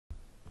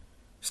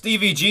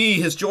Stevie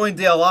G has joined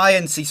the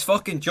alliance. He's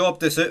fucking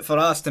jobbed us out for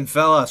Aston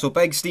Villa. So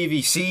big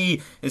Stevie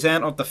C has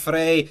entered the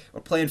fray.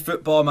 We're playing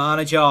Football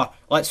Manager.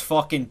 Let's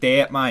fucking do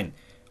it, man.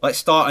 Let's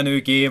start a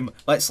new game.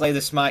 Let's lay the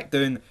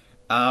smackdown.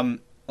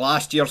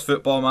 Last year's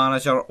Football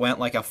Manager went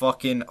like a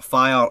fucking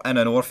fire in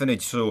an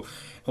orphanage. So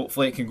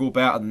hopefully it can go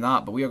better than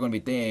that. But we are going to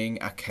be doing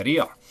a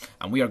career.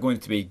 And we are going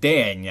to be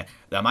doing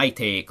the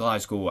mighty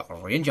Glasgow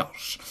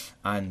Rangers.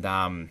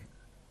 And,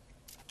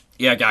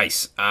 yeah,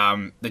 guys.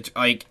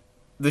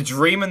 The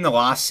dream in the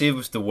last save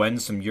was to win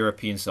some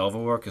European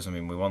silverware, because, I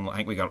mean, we won, I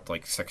think we got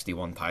like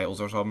 61 titles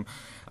or something.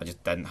 It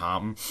just didn't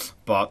happen.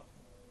 But,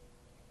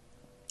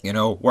 you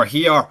know, we're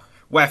here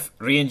with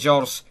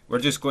Rangers. We're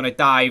just going to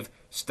dive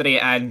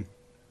straight in.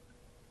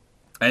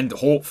 And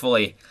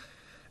hopefully...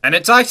 And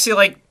it's actually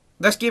like,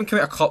 this game came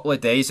out a couple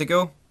of days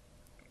ago,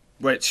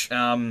 which,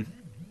 I've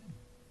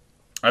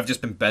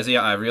just been busy.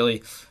 I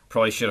really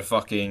probably should have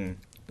fucking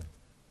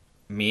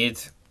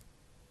made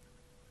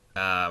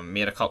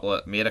a couple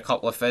of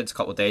vids a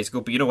couple of days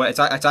ago, but you know what? It's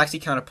actually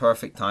kind of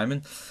perfect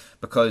timing,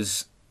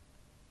 because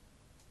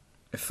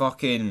it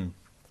fucking,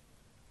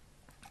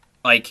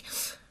 like,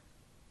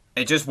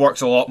 it just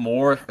works a lot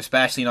more,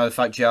 especially now the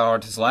fact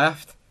Gerrard has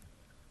left.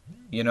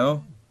 You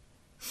know,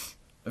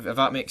 if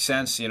that makes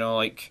sense. You know,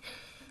 like,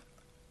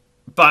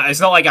 but it's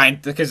not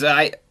like because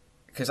I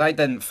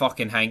didn't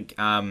fucking think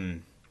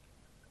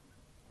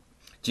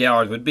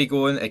Gerrard would be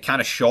going. It kind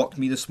of shocked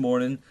me this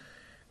morning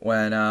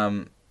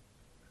when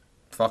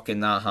fucking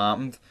that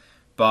happened.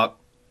 But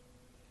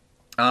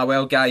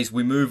well, guys,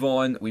 we move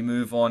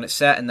on.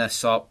 Setting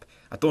this up,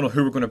 I don't know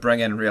who we're going to bring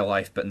in real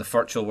life, but in the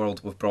virtual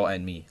world we've brought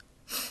in me.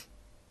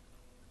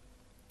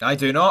 I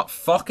do not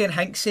fucking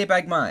think so,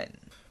 big man.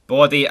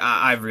 Body,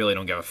 I really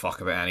don't give a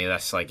fuck about any of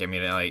this. Like, I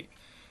mean, like,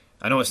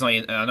 I know it's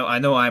not. I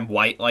know I'm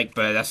white, like,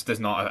 but this does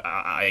not.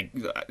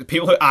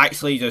 People who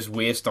actually just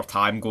waste their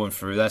time going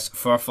through this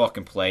for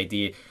fucking play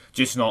day,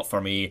 just not for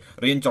me.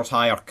 Rangers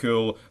hire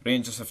Cool.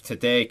 Rangers have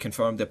today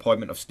confirmed the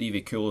appointment of Stevie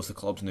Cool as the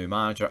club's new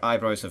manager.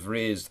 Eyebrows have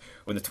raised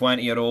when the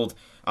 20-year-old.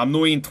 I'm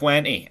not even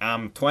 20.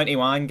 I'm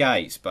 21,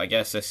 guys. But I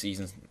guess this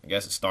season, I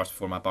guess it starts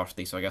before my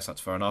birthday, so I guess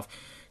that's fair enough.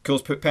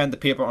 Cool's put pen to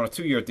paper on a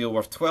 2-year deal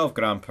worth 12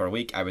 grand per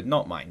week. I would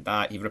not mind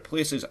that. He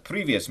replaces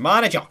previous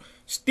manager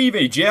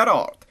Stevie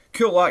Gerrard.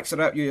 Cool lacks the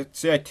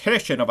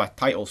reputation of a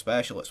title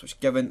specialist, which,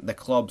 given the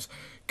club's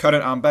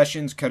current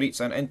ambitions,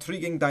 creates an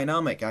intriguing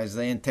dynamic as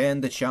they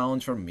intend to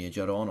challenge for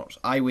major honours.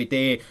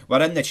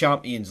 We're in the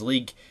Champions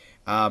League.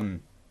 Well,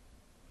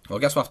 I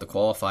guess we'll have to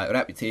qualify.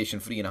 Reputation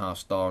 3.5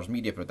 stars.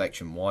 Media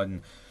prediction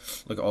 1.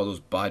 Look at all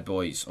those bad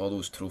boys, all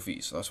those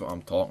trophies. That's what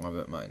I'm talking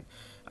about, man.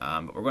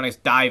 But we're going to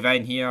dive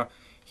in here.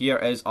 Here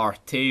is our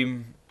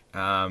team.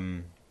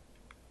 Yeah.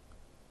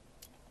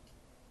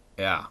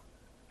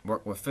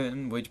 Work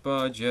within which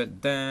budget?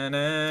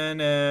 I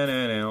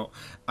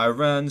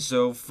ran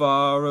so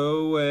far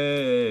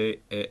away.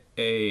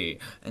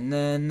 And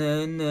then,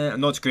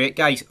 no, it's great,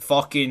 guys.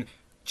 Fucking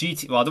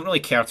GT. Well, I don't really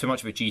care too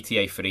much about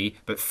GTA 3,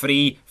 but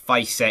free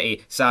Vice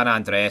City, San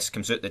Andreas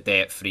comes out the day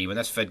at free. When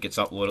this vid gets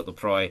uploaded, they'll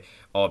probably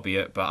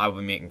albeit, but I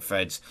will be making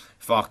vids.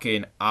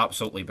 Fucking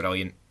absolutely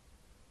brilliant.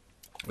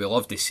 We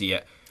love to see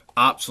it.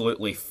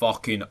 Absolutely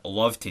fucking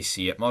love to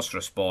see it. Must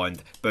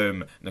respond.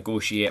 Boom.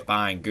 Negotiate.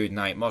 Bang. Good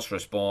night. Must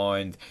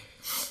respond.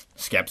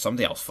 Skip.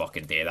 Somebody else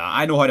fucking do that.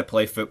 I know how to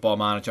play Football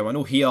Manager. I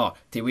know here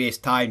to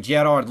waste time.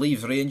 Gerrard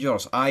leaves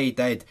Rangers. I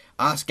did.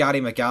 Ask Gary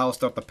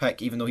McAllister to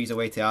pick, even though he's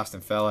away to Aston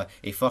Villa.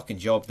 He fucking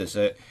jobbed us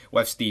out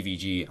with Stevie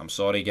G. I'm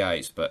sorry,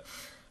 guys, but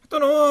I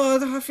don't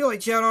know. I feel like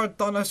Gerrard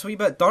done us a wee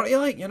bit dirty,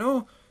 like, you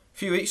know. A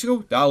few weeks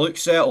ago, do I look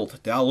settled?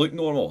 Do I look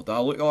normal? Do I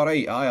look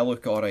alright? Aye, I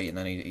look alright. And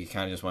then he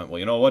kind of just went, well,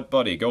 you know what,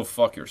 buddy? Go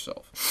fuck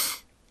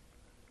yourself.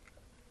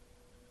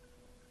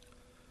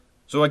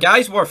 So a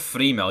guy's worth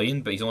 3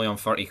 million, but he's only on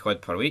 30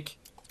 quid per week.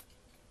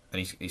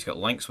 And he's got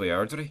links with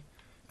Ardry.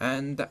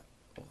 And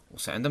we'll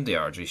send him to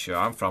Ardry, sure.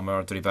 I'm from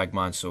Ardry, big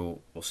man, so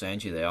we'll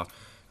send you there.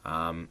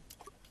 And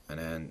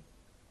then...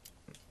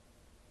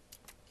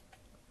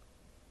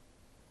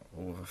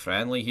 oh,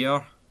 friendly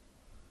here.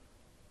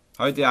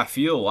 How do I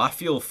feel? I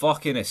feel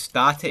fucking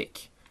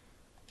ecstatic.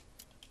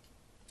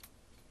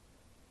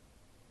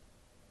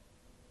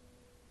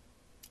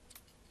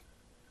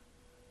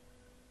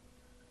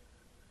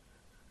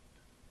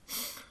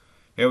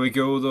 Here we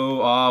go,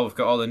 though. Ah, we've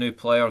got all the new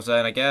players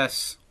in, I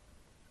guess.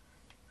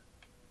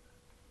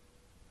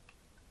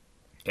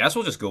 Guess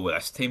we'll just go with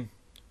this team.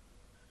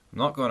 I'm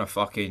not gonna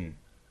fucking...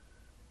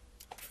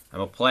 and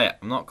we'll play it.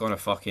 I'm not gonna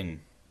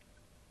fucking...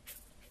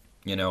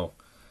 you know...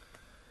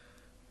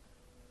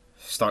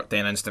 start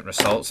doing instant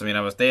results. I mean,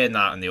 I was doing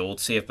that in the old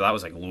save, but that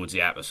was like loads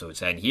of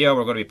episodes in. Here,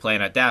 we're going to be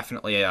playing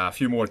definitely a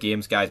few more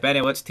games, guys. But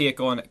anyway, let's take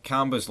on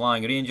Cambus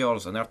Lang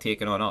Rangers, and they're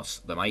taking on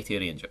us, the mighty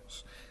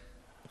Rangers.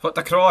 Put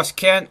the cross.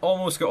 Kent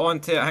almost got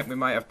onto it. I think we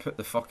might have put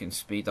the fucking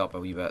speed up a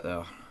wee bit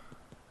there.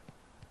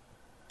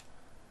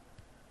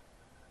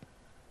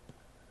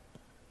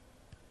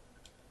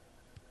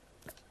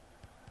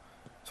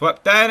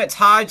 Swept down, it's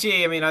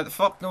Hadji. I mean, the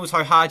fuck knows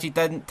how Hadji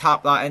didn't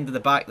tap that into the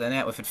back of the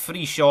net. We've had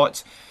 3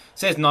 shots.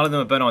 Says none of them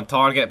have been on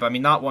target, but I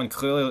mean, that one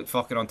clearly looked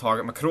fucking on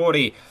target.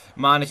 McCrory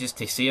manages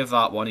to save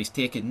that one. He's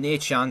taken no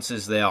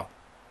chances there.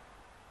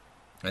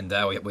 And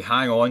we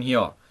hang on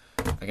here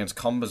against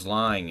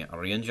Cumberslang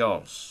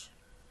Rangers.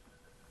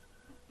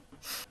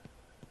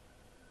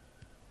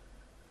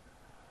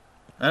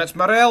 And it's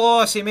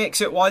Morelos, he makes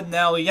it 1-0.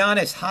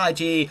 Yanis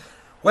Hadji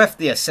with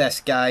the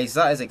assist, guys.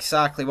 That is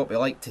exactly what we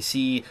like to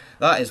see.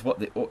 That is what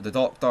the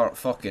doctor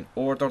fucking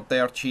ordered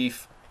there,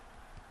 Chief.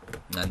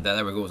 And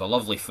there we go. It was a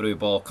lovely through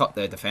ball. Cut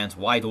the defence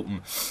wide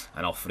open.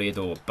 And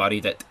Alfredo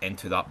buried it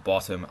into that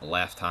bottom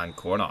left-hand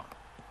corner.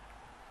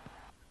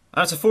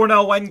 And it's a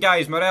 4-0 win,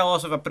 guys.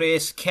 Morelos with a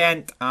brace,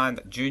 Kent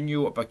and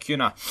Junio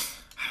Bacuna.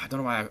 I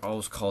don't know why I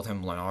always called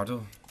him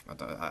Leonardo.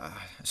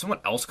 Is someone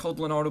else called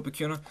Leonardo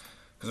Bacuna?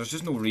 Because there's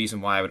just no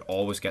reason why I would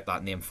always get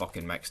that name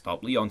fucking mixed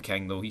up. Leon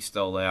King, though, he's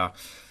still there.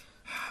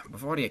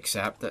 We've already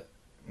accepted.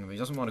 If he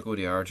doesn't want to go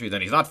to Airdrie,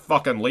 then he's not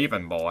fucking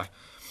leaving, boy.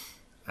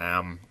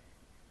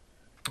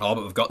 Oh,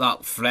 but we've got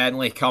that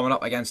friendly coming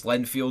up against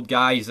Linfield,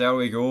 guys. There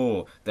we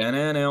go.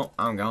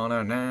 I'm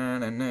gonna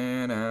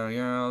na-na-na-na,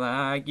 girl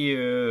like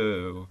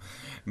you.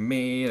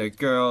 Meet a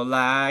girl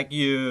like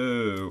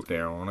you.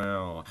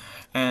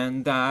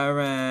 And I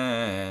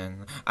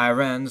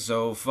ran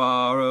so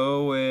far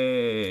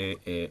away.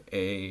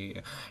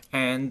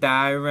 And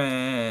I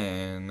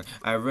ran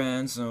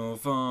so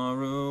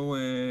far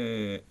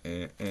away.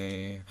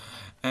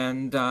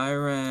 And I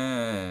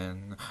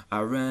ran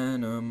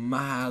a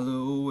mile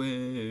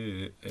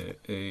away.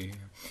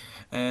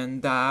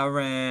 And I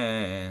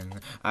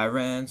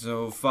ran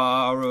so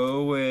far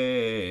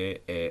away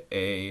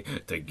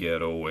to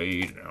get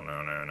away.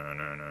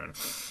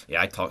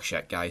 Yeah, I talk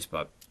shit, guys,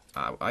 but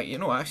you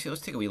know, actually,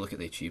 let's take a wee look at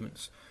the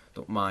achievements.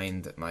 Don't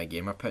mind my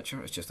gamer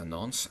picture; it's just a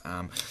nonce.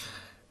 There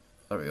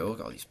we go.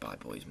 Got all these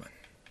bad boys, man.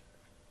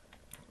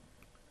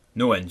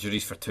 No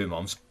injuries for 2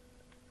 months.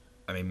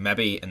 I mean,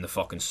 maybe in the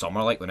fucking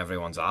summer, like when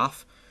everyone's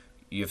off.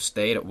 You've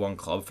stayed at one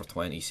club for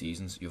 20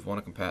 seasons. You've won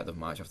a competitive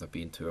match after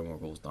being 2 or more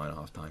goals down at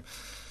half time.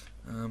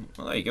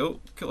 Well, there you go.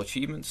 Cool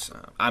achievements.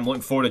 I'm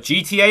looking forward to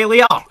GTA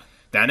later.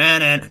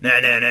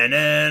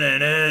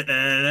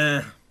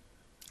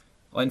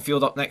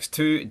 Linfield up next,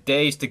 2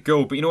 days to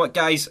go. But you know what,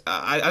 guys?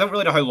 I don't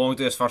really know how long to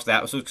do this first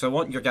episode because I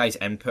want your guys'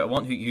 input. I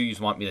want who you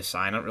want me to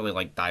sign. I don't really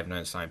like diving in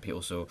and signing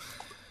people, so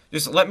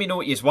just let me know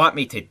what you want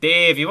me to do.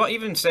 If you want,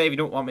 even say if you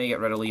don't want me to get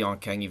rid of Leon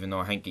King, even though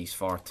I think he's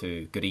far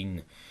too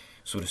green,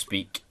 so to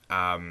speak,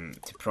 to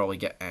probably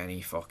get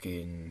any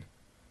fucking...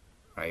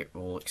 Right,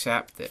 we'll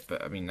accept it.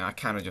 But, I mean, I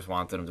kind of just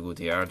wanted him to go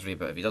to Airdrie,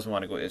 but if he doesn't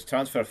want to go, his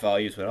transfer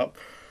values were up,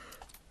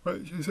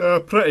 which is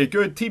pretty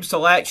good. Team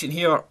selection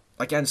here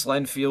against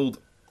Linfield.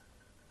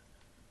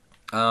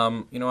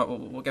 You know what,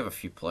 we'll give a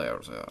few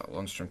players.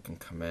 Lundstrom can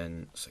come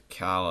in.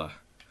 Sakala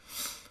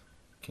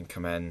can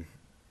come in.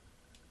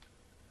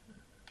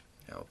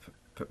 I'll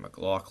put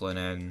McLaughlin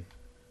in.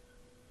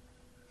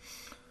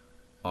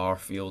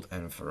 Arfield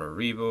in for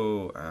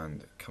Aribo.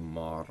 And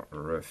Kamar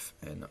Roof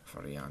in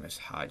for Yanis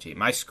Hadji.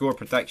 My score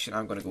prediction,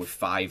 I'm going to go with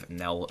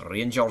 5-0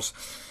 Rangers.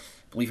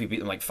 I believe we beat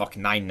them like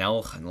fucking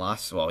 9-0 in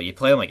last... Well, you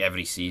play them like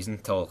every season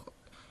till...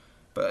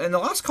 But in the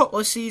last couple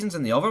of seasons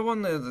in the other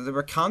one, they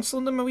were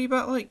cancelling them a wee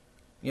bit, like...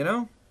 You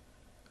know?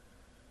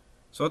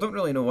 So I don't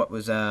really know what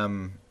was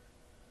going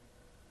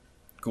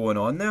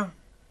on there.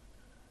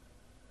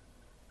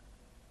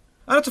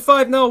 And it's a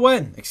 5-0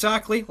 win.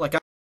 Exactly like